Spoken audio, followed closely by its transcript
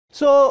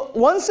So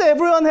once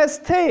everyone has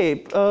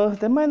tape,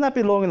 that might not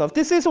be long enough.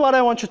 This is what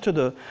I want you to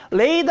do.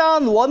 Lay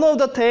down one of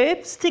the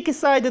tape, sticky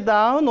side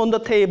down on the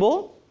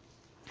table.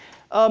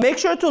 Make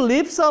sure to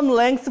leave some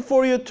length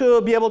for you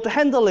to be able to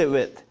handle it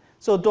with.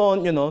 So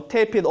don't,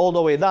 tape it all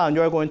the way down.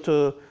 You're going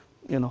to,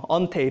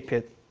 untape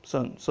it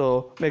soon.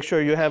 So make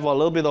sure you have a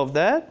little bit of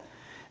that.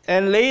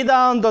 And lay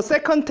down the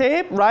second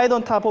tape right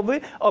on top of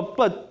it.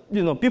 But,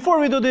 before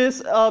we do this,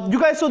 you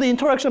guys saw the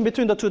interaction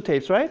between the two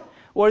tapes, right?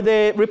 Were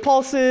they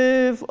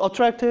repulsive,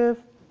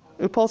 attractive,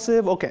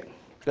 repulsive? Okay,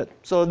 good.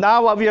 So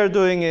now what we are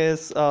doing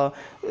is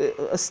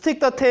stick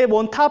the tape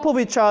on top of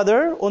each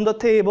other on the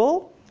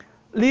table,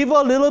 leave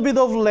a little bit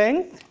of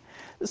length,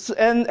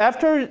 and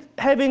after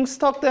having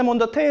stuck them on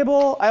the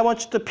table, I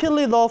want you to peel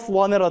it off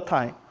one at a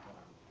time.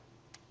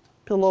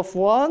 Peel off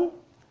one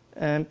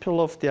and peel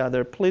off the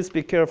other. Please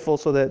be careful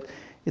so that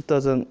it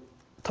doesn't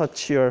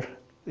touch your,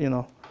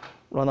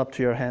 run up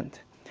to your hand.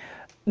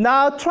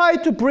 Now try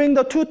to bring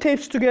the two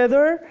tapes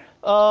together,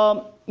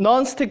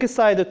 non-sticky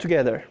side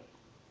together.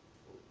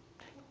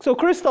 So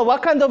Crystal,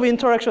 what kind of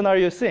interaction are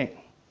you seeing?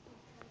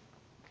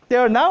 They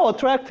are now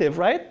attractive,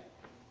 right?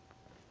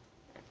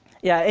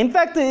 Yeah, in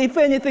fact, if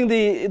anything,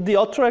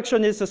 the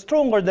attraction is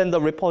stronger than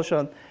the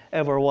repulsion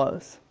ever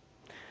was.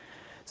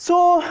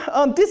 So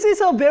this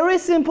is a very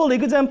simple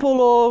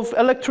example of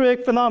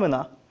electric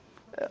phenomena.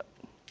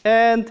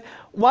 And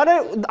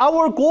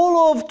our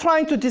goal of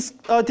trying to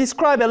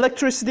describe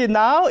electricity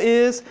now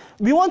is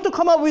we want to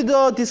come up with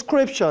a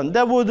description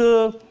that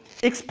would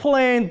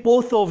explain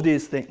both of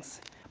these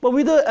things. But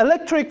with the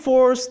electric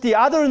force, the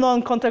other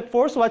non-contact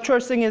force, what you're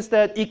saying is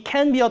that it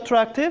can be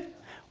attractive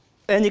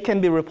and it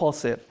can be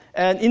repulsive.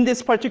 And in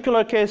this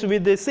particular case,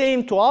 with the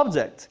same two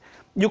objects,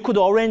 you could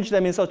arrange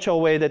them in such a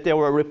way that they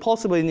were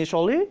repulsive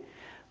initially,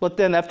 but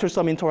then after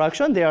some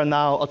interaction, they are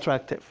now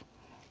attractive.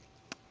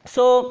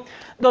 So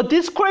the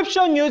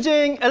description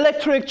using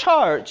electric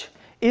charge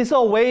is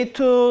a way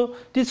to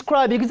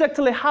describe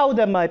exactly how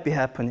that might be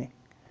happening.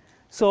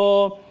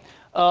 So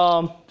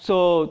that's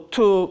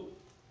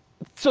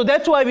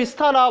why we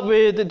start out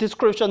with the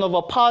description of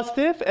a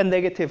positive and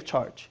negative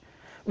charge.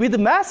 With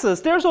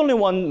masses, there's only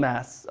one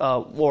mass,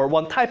 or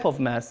one type of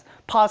mass,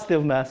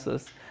 positive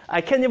masses. I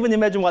can't even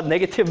imagine what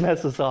negative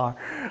masses are.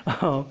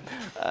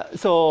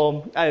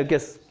 So I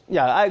guess,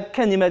 yeah, I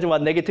can imagine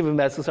what negative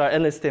masses are,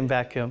 at least in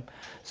vacuum.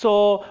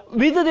 So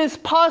with these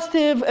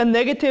positive and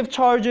negative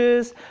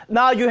charges,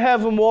 now you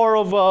have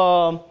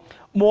more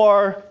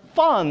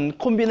fun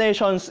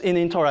combinations in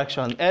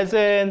interaction. As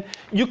in,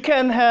 you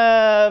can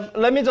have,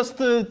 let me just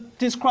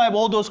describe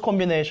all those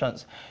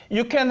combinations.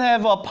 You can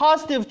have a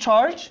positive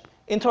charge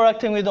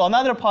interacting with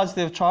another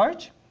positive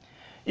charge.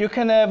 You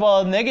can have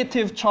a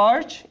negative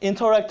charge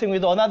interacting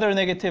with another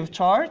negative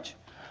charge.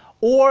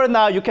 Or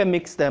now you can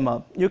mix them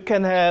up. You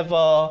can have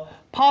a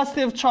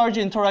positive charge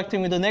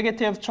interacting with a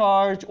negative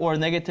charge, or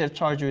negative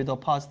charge with a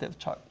positive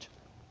charge.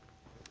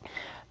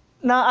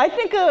 Now, I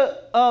think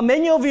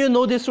many of you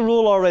know this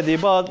rule already,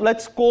 but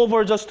let's go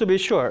over just to be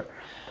sure.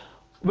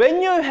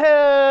 When you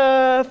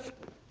have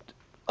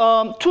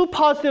two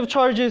positive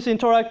charges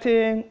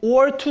interacting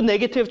or two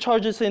negative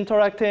charges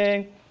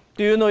interacting,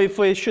 do you know if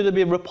it should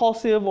be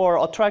repulsive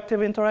or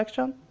attractive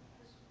interaction?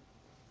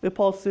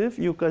 Repulsive,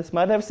 you guys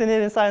might have seen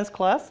it in science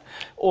class.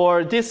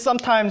 Or this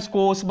sometimes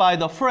goes by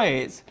the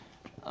phrase,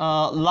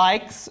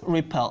 likes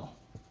repel.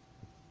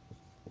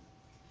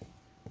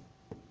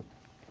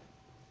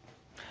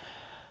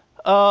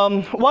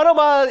 What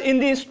about in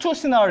these two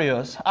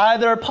scenarios?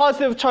 Either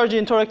positive charge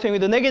interacting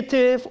with the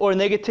negative or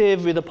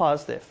negative with the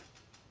positive.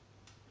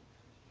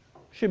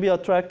 Should be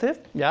attractive,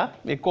 yeah.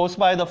 It goes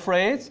by the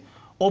phrase,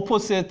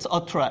 opposites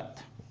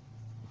attract.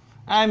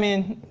 I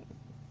mean,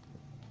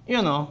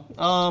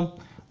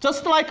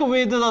 just like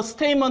with the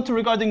statement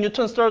regarding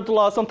Newton's third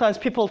law, sometimes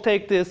people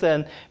take this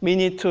and mean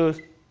it to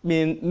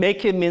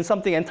make it mean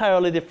something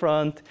entirely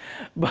different.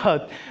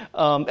 But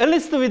at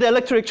least with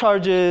electric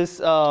charges,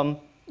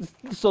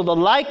 so the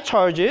like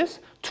charges,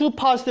 two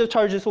positive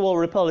charges will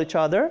repel each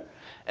other,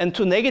 and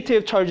two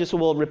negative charges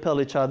will repel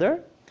each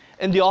other.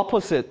 And the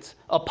opposite,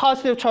 a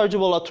positive charge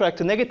will attract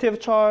a negative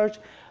charge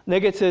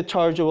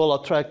will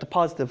attract a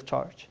positive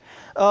charge.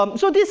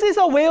 So this is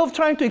a way of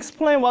trying to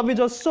explain what we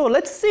just saw.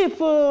 Let's see if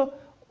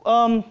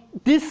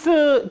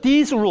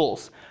these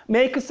rules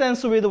make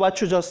sense with what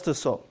you just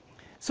saw.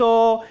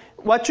 So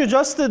what you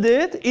just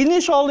did,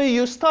 initially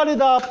you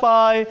started out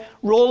by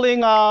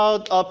rolling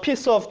out a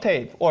piece of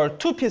tape, or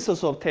two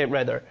pieces of tape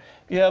rather.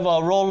 You have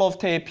a roll of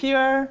tape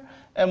here,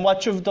 and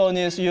what you've done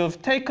is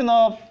you've taken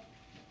a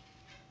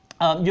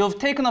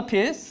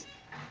piece,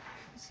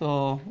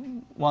 so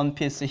one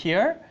piece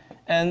here,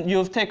 and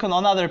you've taken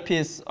another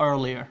piece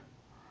earlier.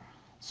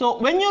 So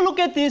when you look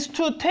at these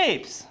two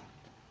tapes,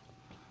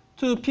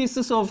 two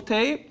pieces of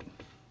tape,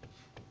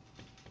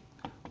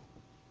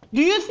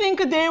 do you think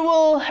they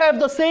will have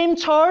the same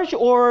charge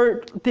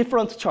or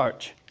different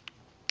charge?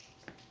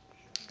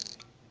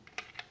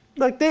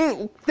 Like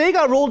they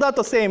got rolled out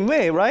the same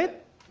way,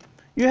 right?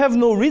 You have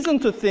no reason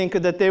to think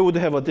that they would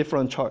have a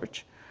different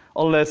charge.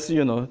 unless,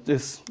 you know,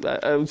 this,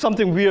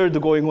 something weird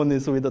going on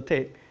is with the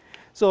tape.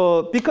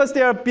 So because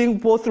they are being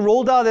both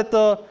rolled out at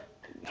the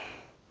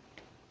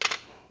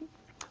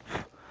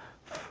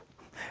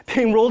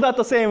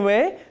same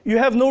way, you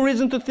have no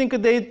reason to think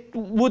they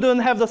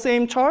wouldn't have the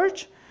same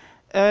charge.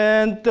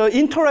 And the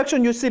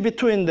interaction you see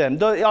between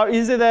them,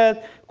 is it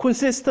that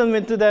consistent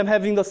with them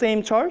having the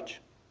same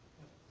charge?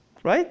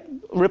 Right?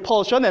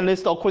 Repulsion, at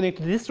least according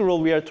to this rule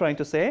we are trying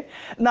to say.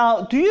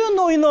 Now, do you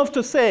know enough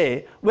to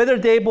say whether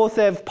they both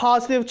have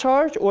positive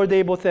charge or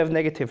they both have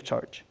negative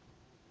charge?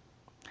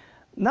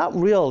 Not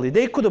really.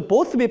 They could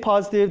both be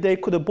positive, they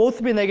could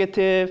both be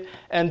negative,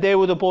 and they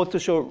would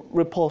both show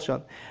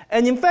repulsion.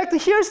 And in fact,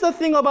 here's the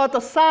thing about the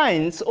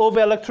signs of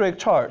electric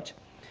charge.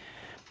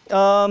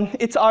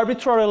 It's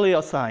arbitrarily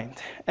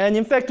assigned. And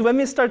in fact, when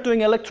we start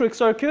doing electric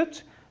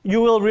circuits, you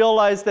will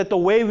realize that the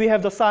way we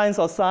have the signs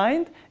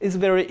assigned is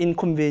very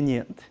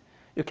inconvenient.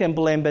 You can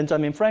blame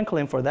Benjamin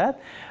Franklin for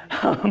that.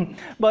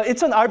 But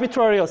it's an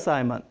arbitrary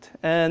assignment.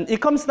 And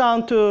it comes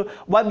down to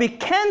what we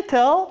can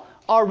tell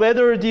are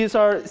whether these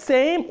are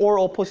same or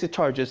opposite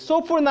charges.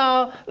 So for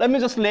now, let me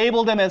just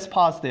label them as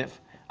positive.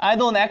 I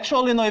don't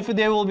actually know if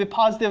they will be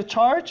positive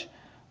charge,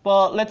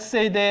 but let's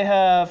say they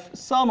have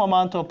some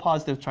amount of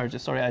positive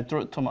charges. Sorry, I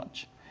drew too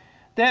much.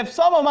 They have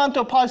some amount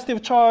of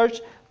positive charge,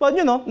 but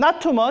you know,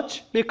 not too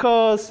much,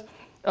 because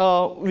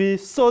we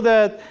saw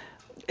that,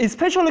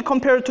 especially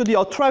compared to the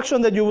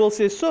attraction that you will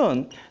see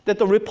soon, that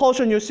the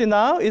repulsion you see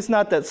now is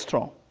not that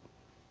strong.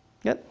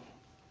 Yeah?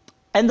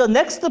 And the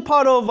next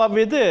part of what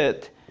we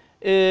did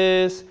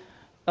is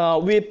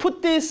we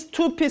put these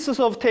two pieces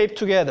of tape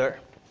together.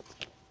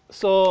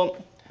 So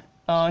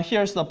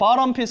here's the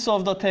bottom piece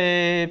of the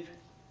tape,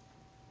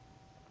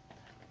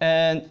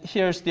 and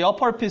here's the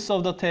upper piece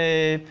of the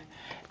tape.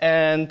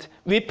 And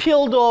we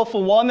peeled off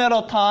one at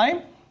a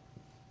time.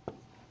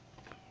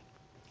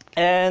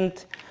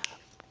 And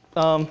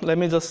let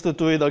me just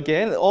do it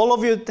again. All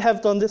of you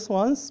have done this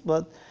once,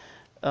 but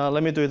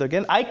let me do it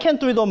again. I can't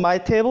do it on my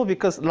table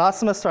because last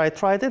semester I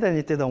tried it and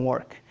it didn't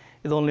work.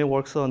 It only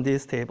works on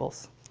these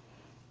tables.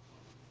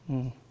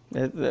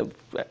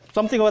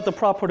 Something about the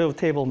property of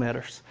table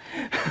matters.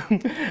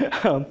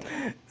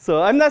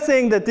 So I'm not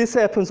saying that this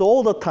happens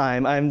all the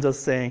time. I'm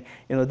just saying,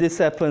 you know, this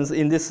happens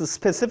in this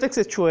specific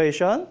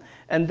situation,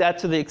 and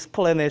that's the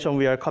explanation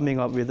we are coming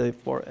up with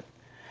for it.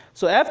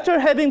 So after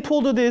having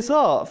pulled this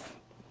off,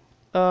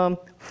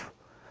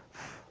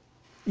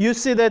 you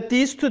see that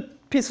these two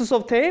pieces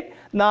of tape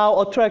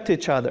now attract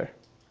each other.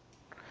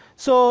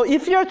 So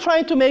if you're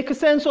trying to make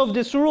sense of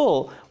this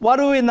rule, what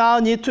do we now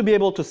need to be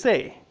able to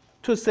say?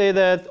 To say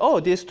that, oh,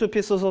 these two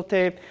pieces of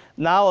tape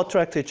now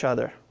attract each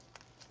other.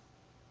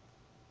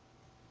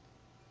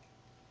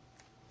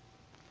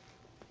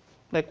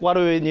 Like, what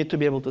do we need to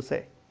be able to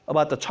say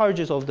about the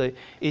charges of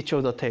each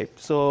of the tape?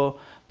 So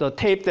the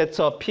tape that's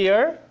up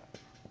here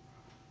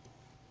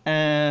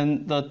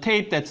and the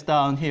tape that's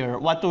down here,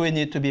 what do we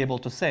need to be able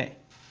to say?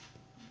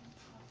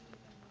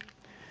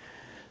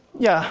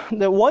 Yeah,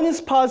 the one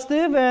is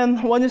positive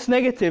and one is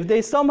negative.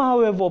 They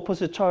somehow have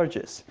opposite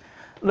charges.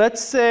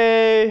 Let's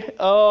say,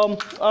 all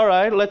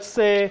right, let's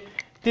say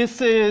this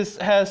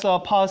has a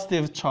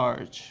positive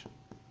charge.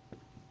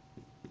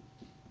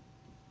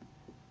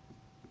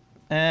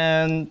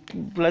 And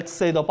let's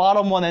say the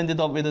bottom one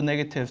ended up with a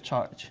negative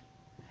charge.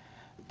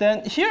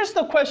 Then here's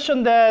the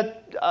question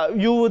that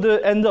you would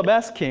end up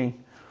asking.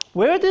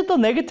 Where did the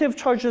negative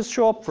charges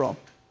show up from?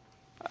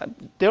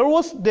 There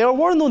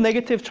were no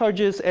negative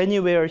charges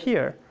anywhere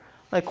here.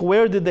 Like,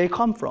 where did they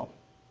come from?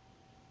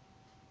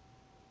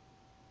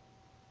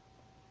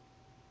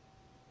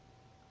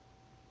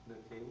 The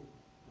table?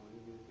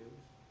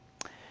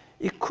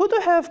 It could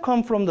have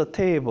come from the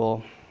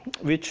table,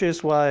 which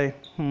is why,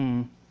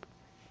 I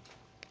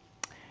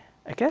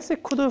guess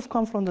it could have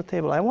come from the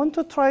table. I want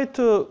to try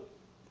to,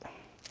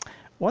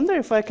 wonder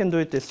if I can do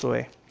it this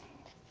way.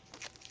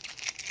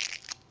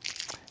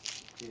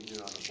 Can you do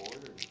it on the board?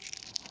 Or?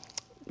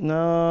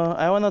 No,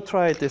 I want to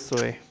try it this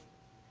way.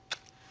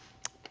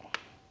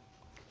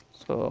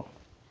 So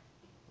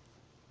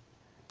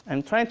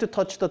I'm trying to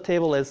touch the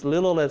table as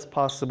little as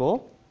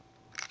possible.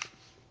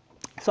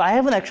 So I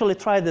haven't actually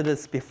tried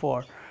this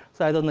before,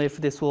 so I don't know if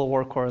this will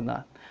work or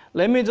not.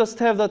 Let me just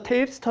have the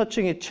tapes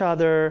touching each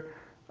other,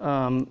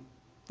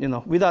 you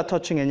know, without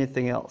touching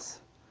anything else.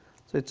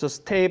 So it's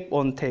just tape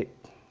on tape.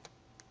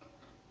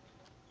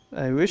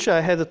 I wish I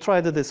had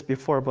tried this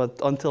before, but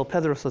until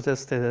Pedro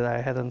suggested it,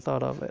 I hadn't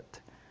thought of it.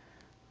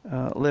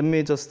 Let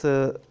me just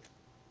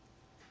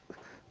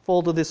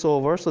fold this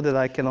over so that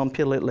I can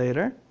unpeel it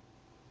later.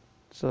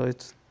 So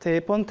it's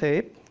tape on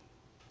tape.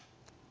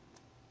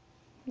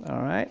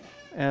 All right,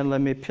 and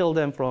let me peel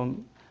them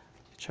from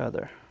each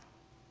other.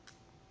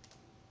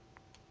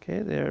 Okay,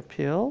 they're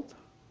peeled.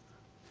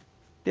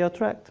 They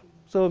attract.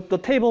 So the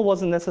table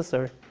wasn't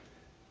necessary.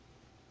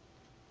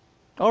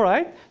 All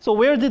right, so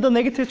where did the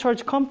negative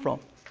charge come from?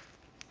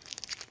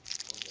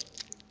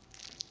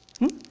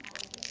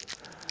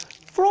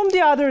 From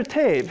the other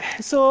tape.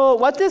 So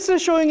what this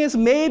is showing is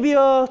maybe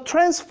a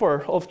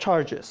transfer of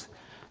charges.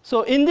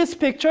 So in this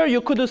picture,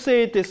 you could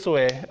say it this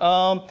way.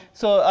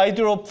 So I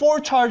drew 4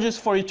 charges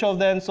for each of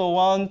them. So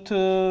 1,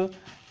 2,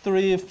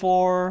 3,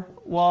 4,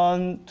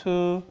 1,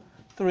 2,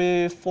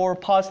 3, 4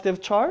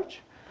 positive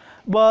charge.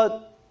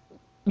 But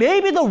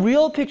maybe the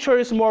real picture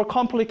is more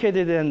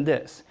complicated than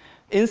this.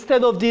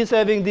 Instead of this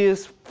having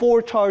these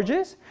 4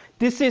 charges,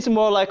 this is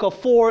more like a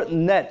 4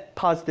 net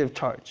positive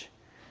charge.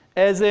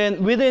 As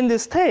in, within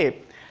this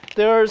tape,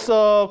 there's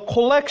a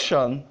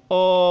collection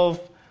of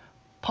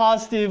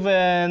positive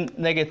and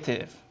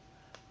negative,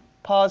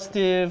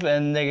 positive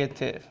and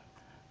negative,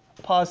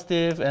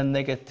 positive and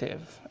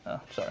negative.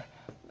 Sorry.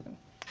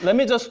 Let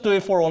me just do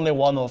it for only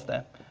one of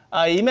them.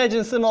 I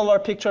imagine similar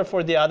picture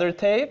for the other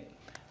tape,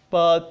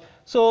 but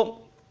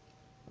so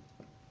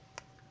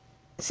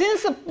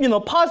since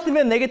positive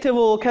and negative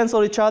will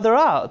cancel each other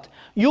out,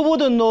 you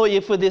wouldn't know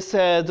if this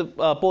had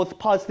both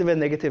positive and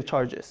negative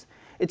charges.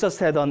 It just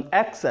had an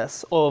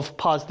excess of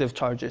positive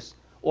charges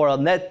or a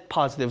net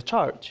positive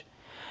charge.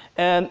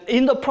 And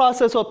in the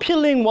process of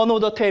peeling one of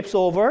the tapes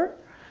over,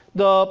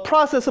 the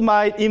process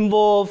might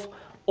involve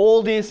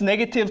all these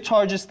negative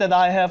charges that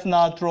I have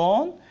not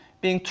drawn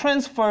being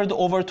transferred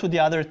over to the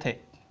other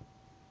tape.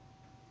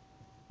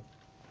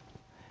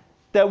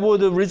 That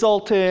would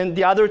result in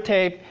the other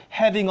tape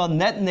having a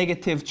net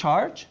negative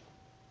charge,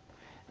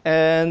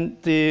 and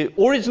the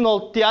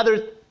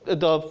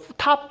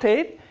top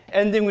tape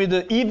ending with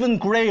an even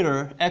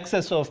greater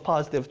excess of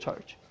positive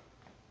charge.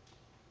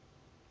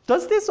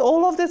 Does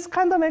all of this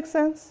kind of make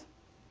sense?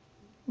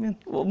 I mean,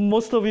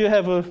 most of you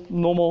have a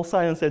normal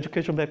science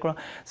education background.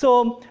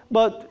 So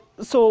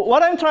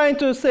what I'm trying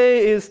to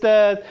say is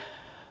that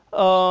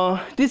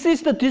this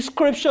is the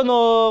description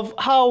of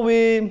how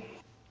we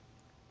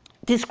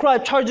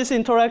describe charges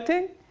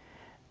interacting,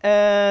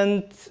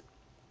 and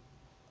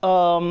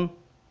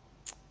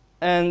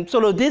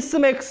sort of this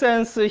makes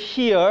sense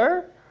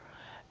here.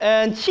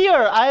 And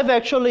here, I've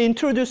actually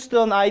introduced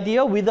an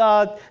idea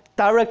without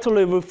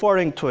directly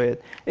referring to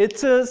it. It's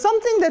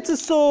something that's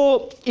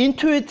so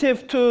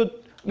intuitive to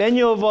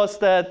many of us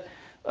that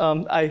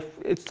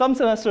some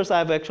semesters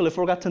I've actually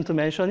forgotten to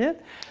mention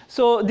it.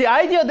 So the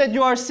idea that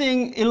you are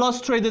seeing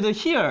illustrated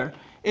here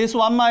is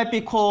what might be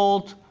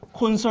called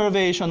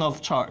conservation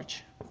of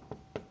charge.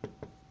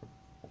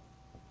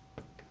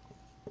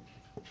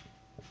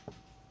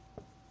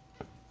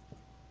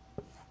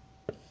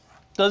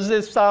 Does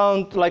this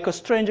sound like a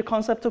strange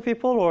concept to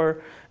people,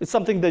 or it's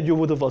something that you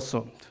would have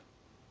assumed?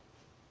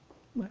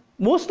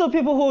 Most of the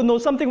people who know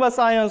something about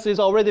science is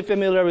already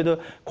familiar with the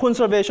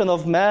conservation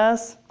of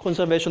mass,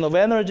 conservation of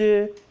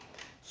energy.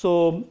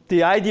 So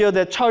the idea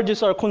that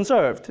charges are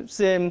conserved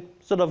seems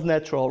sort of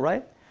natural,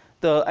 right?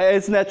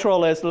 As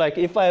natural as like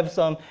if I have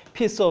some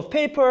piece of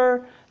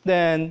paper,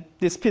 then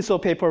this piece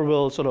of paper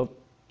will sort of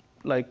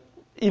like,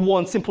 it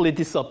won't simply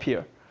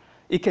disappear.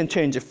 It can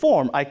change its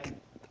form. I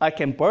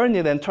can burn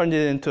it and turn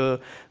it into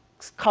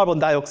carbon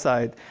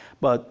dioxide,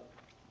 but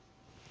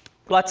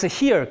what's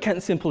here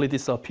can't simply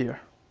disappear.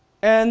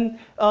 And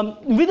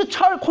with the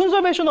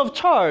conservation of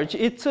charge,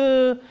 it's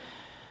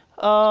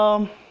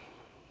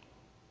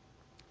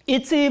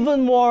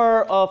even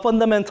more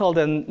fundamental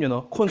than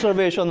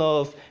conservation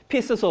of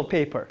pieces of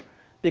paper,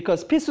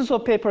 because pieces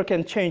of paper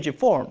can change its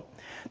form.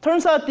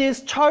 Turns out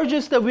these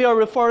charges that we are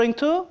referring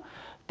to,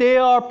 they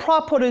are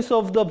properties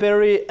of the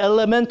very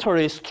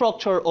elementary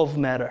structure of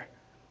matter.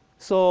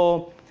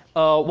 So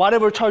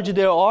whatever charge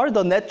there are,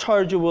 the net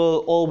charge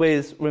will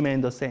always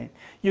remain the same.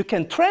 You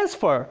can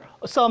transfer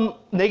some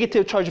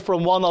negative charge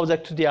from one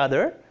object to the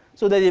other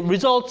so that it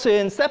results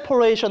in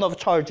separation of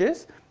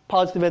charges,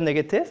 positive and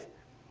negative,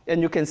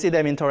 and you can see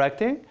them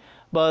interacting.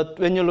 But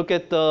when you look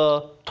at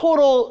the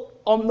total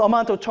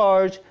amount of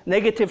charge,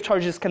 negative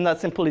charges cannot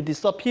simply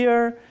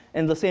disappear,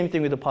 and the same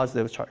thing with the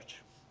positive charge.